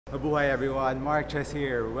Mabuhay everyone, MARKCHES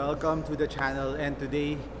here. Welcome to the channel, and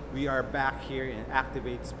today we are back here in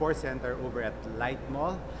Activate Sports Center over at Light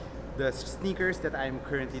Mall. The sneakers that I'm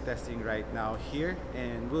currently testing right now here,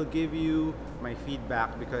 and will give you my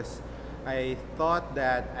feedback because I thought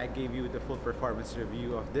that I gave you the full performance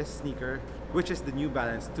review of this sneaker, which is the New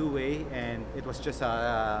Balance two-way, and it was just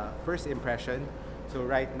a first impression. So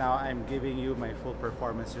right now I'm giving you my full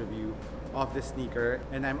performance review of the sneaker,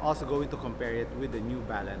 and I'm also going to compare it with the New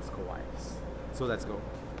Balance Kawhis. So let's go.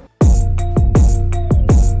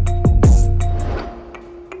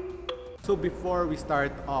 So before we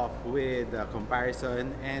start off with the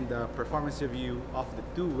comparison and the performance review of the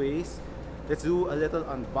two ways, let's do a little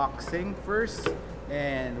unboxing first.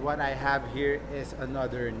 And what I have here is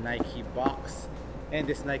another Nike box, and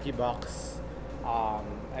this Nike box,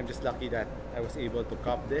 I'm just lucky that I was able to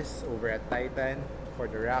cop this over at Titan for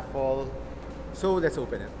the raffle. So let's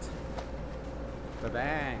open it.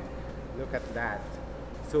 Ba-bang! Look at that.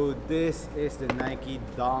 So this is the Nike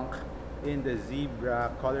Dunk in the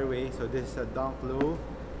zebra colorway. So this is a Dunk Low,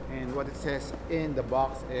 and what it says in the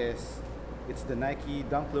box is it's the Nike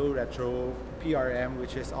Dunk Low Retro PRM,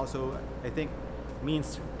 which is also, I think,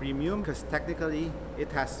 means premium because technically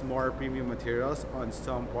it has more premium materials on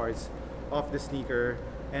some parts of the sneaker.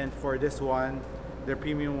 And for this one, the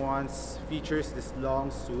premium ones features this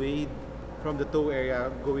long suede from the toe area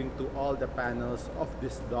going to all the panels of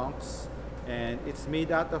these dunks, and it's made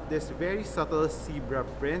out of this very subtle zebra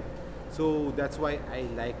print. So that's why I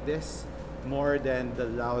like this more than the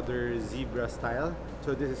louder zebra style.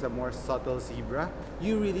 So this is a more subtle zebra.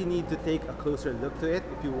 You really need to take a closer look to it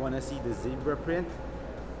if you want to see the zebra print,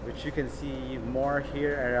 which you can see more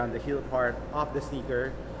here around the heel part of the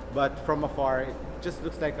sneaker. But from afar, it just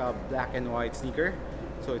looks like a black and white sneaker.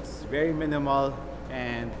 So it's very minimal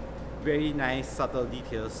and very nice subtle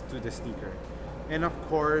details to the sneaker. And of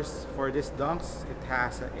course, for this dunks, it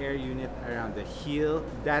has an air unit around the heel.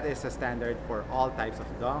 That is a standard for all types of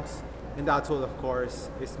dunks. And the outsole, of course,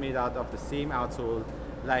 is made out of the same outsole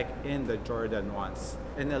like in the Jordan ones.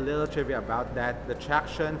 And a little trivia about that, the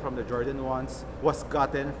traction from the Jordan ones was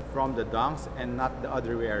gotten from the dunks and not the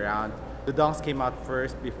other way around. The dunks came out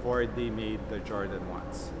first before they made the Jordan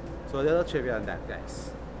ones. So a little trivia on that,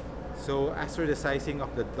 guys. So as for the sizing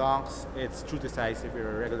of the dunks, it's true to size if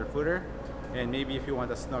you're a regular footer. And maybe if you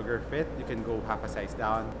want a snugger fit, you can go half a size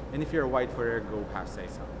down. And if you're a wide footer, go half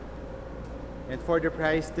size up. And for the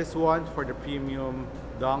price, this one, for the premium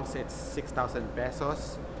dunks, it's 6,000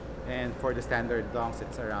 pesos. And for the standard dunks,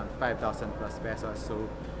 it's around 5,000 plus pesos. So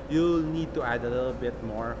you'll need to add a little bit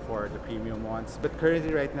more for the premium ones. But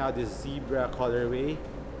currently right now, the zebra colorway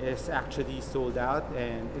is actually sold out,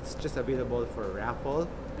 and it's just available for raffle.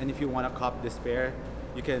 And if you want to cop this pair,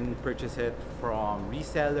 you can purchase it from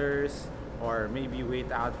resellers or maybe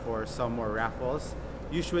wait out for some more raffles.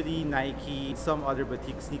 Usually Nike, some other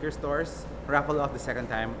boutique sneaker stores raffle off the second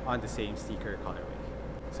time on the same sneaker colorway.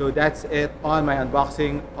 So that's it on my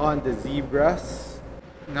unboxing on the zebras.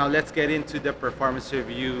 Now let's get into the performance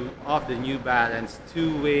review of the New Balance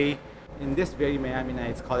two-way in this very Miami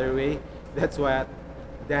Nights colorway.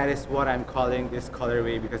 That is what I'm calling this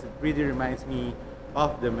colorway because it really reminds me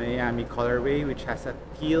of the Miami colorway, which has a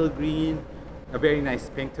teal green, a very nice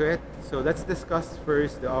pink to it. So let's discuss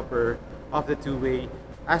first the upper of the two-way.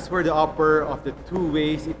 As for the upper of the two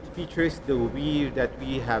ways, it features the weave that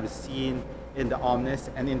we have seen in the Omnis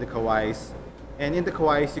and in the Kawhis. And in the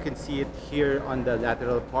Kawhis, you can see it here on the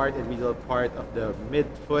lateral part and middle part of the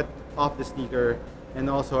midfoot of the sneaker, and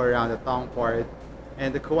also around the tongue part.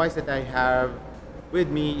 And the Kawhis that I have with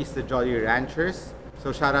me is the Jolly Ranchers.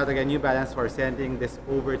 So shout out again New Balance for sending this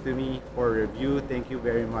over to me for review. Thank you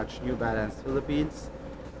very much, New Balance Philippines.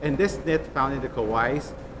 And this knit found in the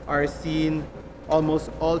Kawhis are seen almost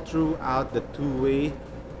all throughout the two-way,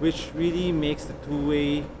 which really makes the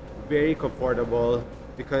two-way very comfortable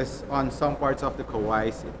because on some parts of the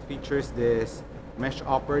Kawhis, it features this mesh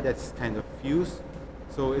upper that's kind of fused.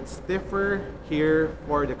 So it's stiffer here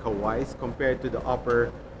for the Kawhis compared to the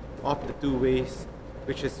upper of the two-ways,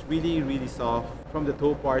 which is really soft. From the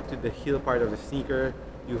toe part to the heel part of the sneaker,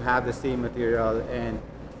 you have the same material and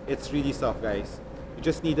it's really soft, guys. You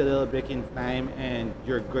just need a little break-in time and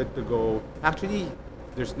you're good to go. Actually,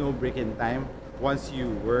 there's no break-in time. Once you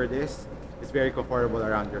wear this, it's very comfortable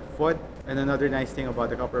around your foot. And another nice thing about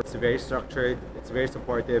the upper, it's very structured, it's very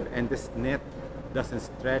supportive, and this knit doesn't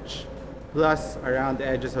stretch. Plus, around the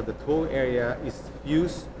edges of the toe area is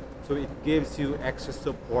fused, so it gives you extra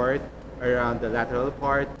support around the lateral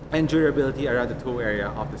part and durability around the toe area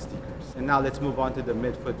of the sneakers. And now let's move on to the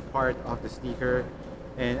midfoot part of the sneaker.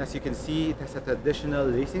 And as you can see, it has a traditional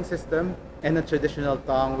lacing system and a traditional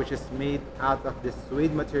tongue, which is made out of this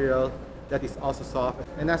suede material that is also soft.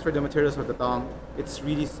 And as for the materials of the tongue, it's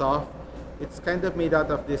really soft. It's kind of made out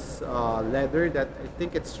of this leather that I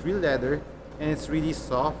think it's real leather, and it's really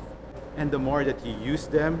soft. And the more that you use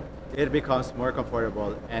them, it becomes more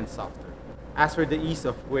comfortable and softer. As for the ease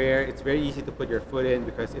of wear, it's very easy to put your foot in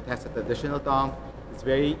because it has a traditional tongue. It's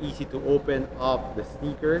very easy to open up the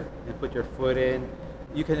sneaker and put your foot in.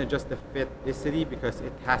 You can adjust the fit easily because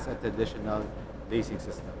it has a traditional lacing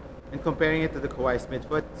system. And comparing it to the Kawhi's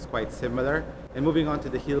midfoot, it's quite similar. And moving on to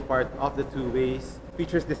the heel part of the two ways,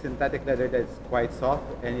 features the synthetic leather that's quite soft,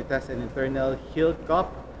 and it has an internal heel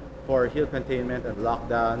cup for heel containment and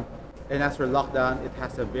lockdown. And as for lockdown, it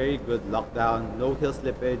has a very good lockdown, no heel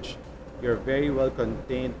slippage. You're very well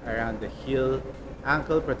contained around the heel.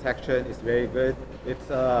 Ankle protection is very good. It's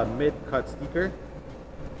a mid-cut sneaker.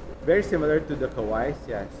 Very similar to the Kawhi's,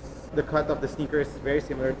 yes. The cut of the sneaker is very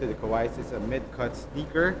similar to the Kawhi's. It's a mid-cut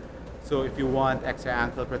sneaker. So if you want extra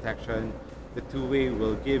ankle protection, the two-way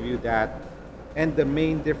will give you that. And the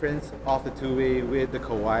main difference of the two-way with the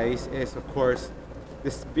Kawhi's is, of course,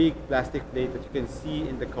 this big plastic plate that you can see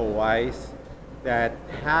in the Kawhi's that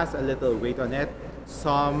has a little weight on it.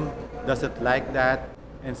 Some doesn't like that,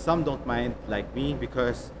 and some don't mind, like me,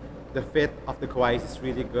 because the fit of the Kawhi's is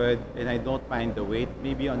really good and I don't mind the weight.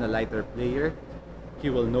 Maybe on a lighter player, he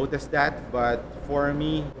will notice that, but for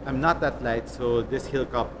me, I'm not that light, so this heel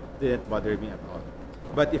cup didn't bother me at all.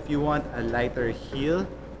 But if you want a lighter heel,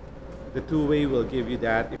 the two-way will give you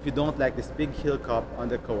that. If you don't like this big heel cup on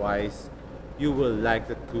the Kawhi's, you will like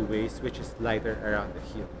the two-ways, which is lighter around the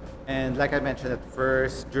heel. And like I mentioned at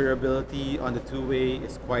first, durability on the two-way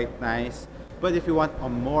is quite nice. But if you want a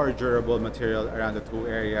more durable material around the toe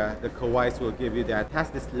area, the Kawhi's will give you that. It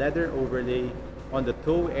has this leather overlay on the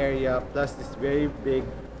toe area, plus this very big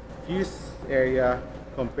fuse area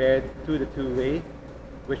compared to the two-way,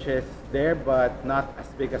 which is there but not as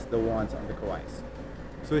big as the ones on the Kawhi's.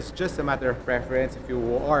 So it's just a matter of preference. If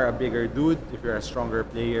you are a bigger dude, if you're a stronger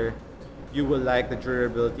player, you will like the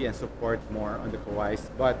durability and support more on the Kawhi's.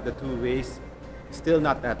 But the two-ways, still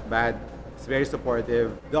not that bad. It's very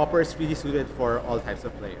supportive. The upper is really suited for all types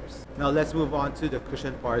of players. Now let's move on to the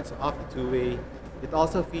cushion parts of the two-way. It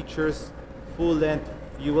also features full-length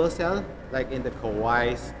fuel cell, like in the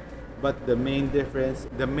Kawhi's. But the main difference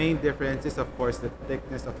is of course the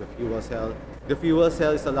thickness of the fuel cell. The fuel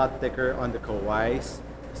cell is a lot thicker on the Kawhi's,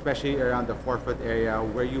 especially around the forefoot area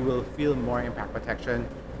where you will feel more impact protection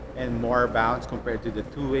and more bounce compared to the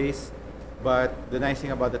two-ways. But the nice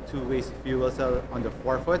thing about the two-ways fuel cell on the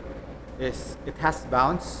forefoot is it has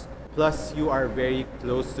bounce, plus you are very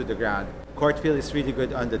close to the ground. Court feel is really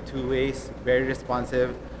good on the two-ways, very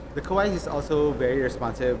responsive. The Kawhi is also very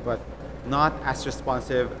responsive, but not as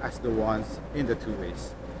responsive as the ones in the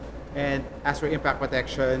two-ways. And as for impact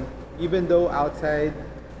protection, even though outside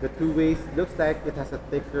the two-ways looks like it has a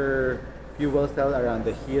thicker fuel cell around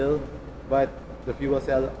the heel, but the fuel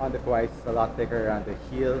cell on the Kawhi is a lot thicker around the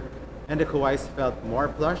heel. And the Kawhi's felt more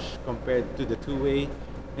plush compared to the two-way.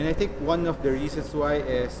 And I think one of the reasons why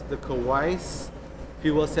is the Kawhi's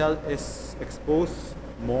fuel cell is exposed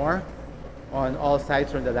more on all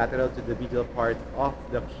sides from the lateral to the medial part of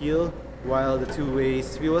the heel, while the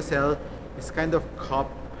two-ways fuel cell is kind of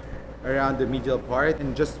cupped around the medial part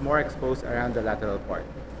and just more exposed around the lateral part.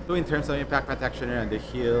 So in terms of impact protection around the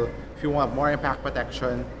heel, if you want more impact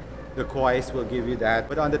protection, the Kawhi's will give you that.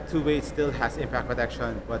 But on the two-way, it still has impact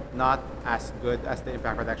protection, but not as good as the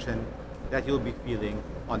impact protection that you'll be feeling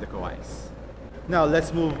on the Kawhi's. Now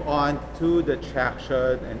let's move on to the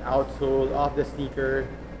traction and outsole of the sneaker.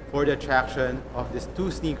 For the traction of this two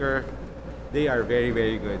sneaker, they are very,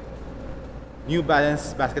 very good. New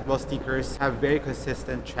Balance basketball sneakers have very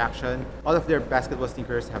consistent traction. All of their basketball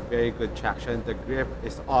sneakers have very good traction. The grip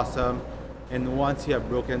is awesome. And once you have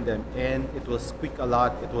broken them in, it will squeak a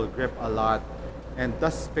lot, it will grip a lot. And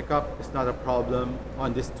dust pickup is not a problem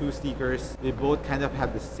on these two sneakers. They both kind of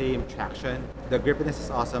have the same traction. The gripiness is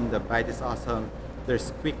awesome, the bite is awesome, there's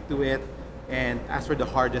squeak to it. And as for the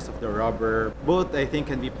hardness of the rubber, both I think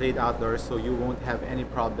can be played outdoors, so you won't have any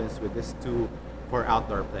problems with these two for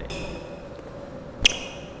outdoor play.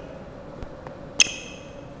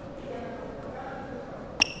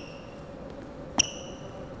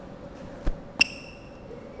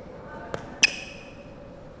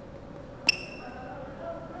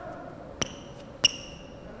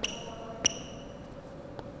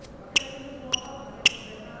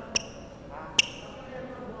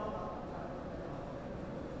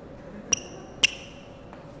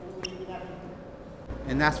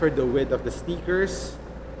 And as for the width of the sneakers,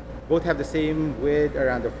 Both have the same width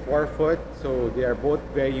around the forefoot, so they are both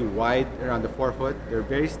very wide around the forefoot. They're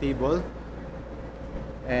very stable.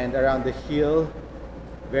 And around the heel,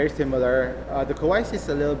 very similar. The Kawhi's is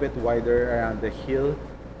a little bit wider around the heel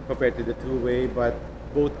compared to the two-way, but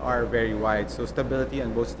both are very wide. So stability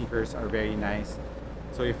on both sneakers are very nice.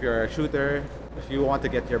 So if you're a shooter, if you want to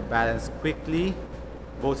get your balance quickly,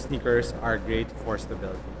 both sneakers are great for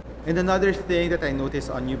stability. And another thing that I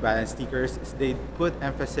noticed on New Balance sneakers is they put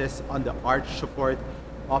emphasis on the arch support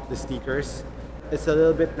of the sneakers. It's a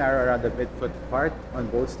little bit narrow around the midfoot part on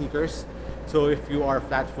both sneakers. So if you are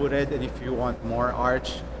flat-footed and if you want more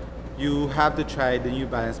arch, you have to try the New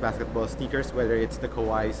Balance basketball sneakers, whether it's the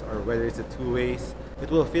Kawhi's or whether it's the two-ways.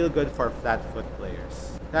 It will feel good for flat-foot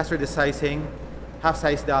players. As for the sizing, half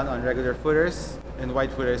size down on regular footers and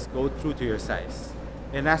wide footers go true to your size.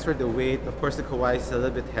 And as for the weight, of course the Kawhi is a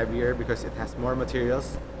little bit heavier because it has more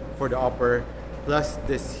materials for the upper. Plus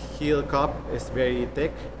this heel cup is very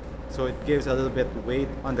thick, so it gives a little bit weight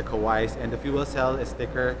on the Kawhi's, and the fuel cell is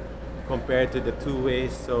thicker compared to the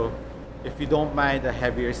two-ways. So if you don't mind a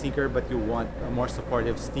heavier sneaker but you want a more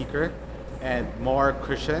supportive sneaker and more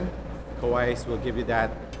cushion, Kawhi's will give you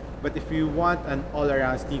that. But if you want an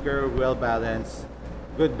all-around sneaker, well-balanced,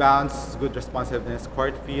 good bounce, good responsiveness,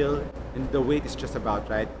 court feel, and the weight is just about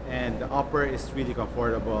right, and the upper is really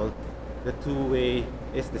comfortable, the two-way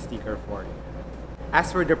is the sneaker for you.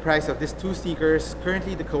 As for the price of these two sneakers,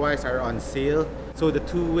 currently the Kawhi's are on sale. So the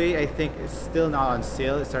two-way I think is still not on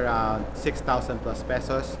sale. It's around 6,000 plus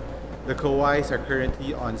pesos. The Kawhi's are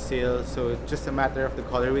currently on sale, so it's just a matter of the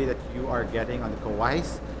colorway that you are getting on the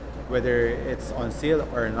Kawhi's, whether it's on sale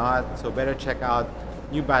or not. So better check out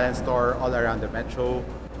New Balance store all around the metro,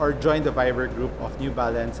 or join the Viber group of New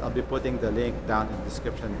Balance. I'll be putting the link down in the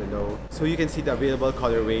description below so you can see the available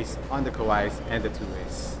colorways on the Kawhi's and the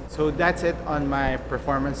two-ways. So that's it on my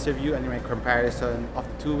performance review and my comparison of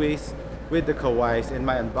the two-ways with the Kawhi's and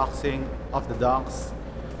my unboxing of the Dunks.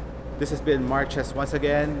 This has been MARKCHES once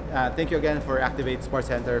again. Thank you again for Activate Sports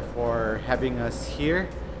Center for having us here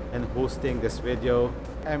and hosting this video.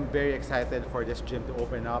 I'm very excited for this gym to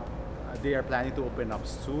open up. They are planning to open up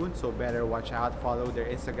soon, so better watch out, follow their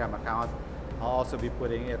Instagram account. I'll also be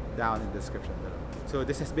putting it down in the description below. So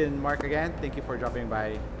this has been Mark again. Thank you for dropping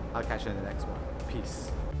by. I'll catch you in the next one.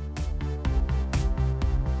 Peace.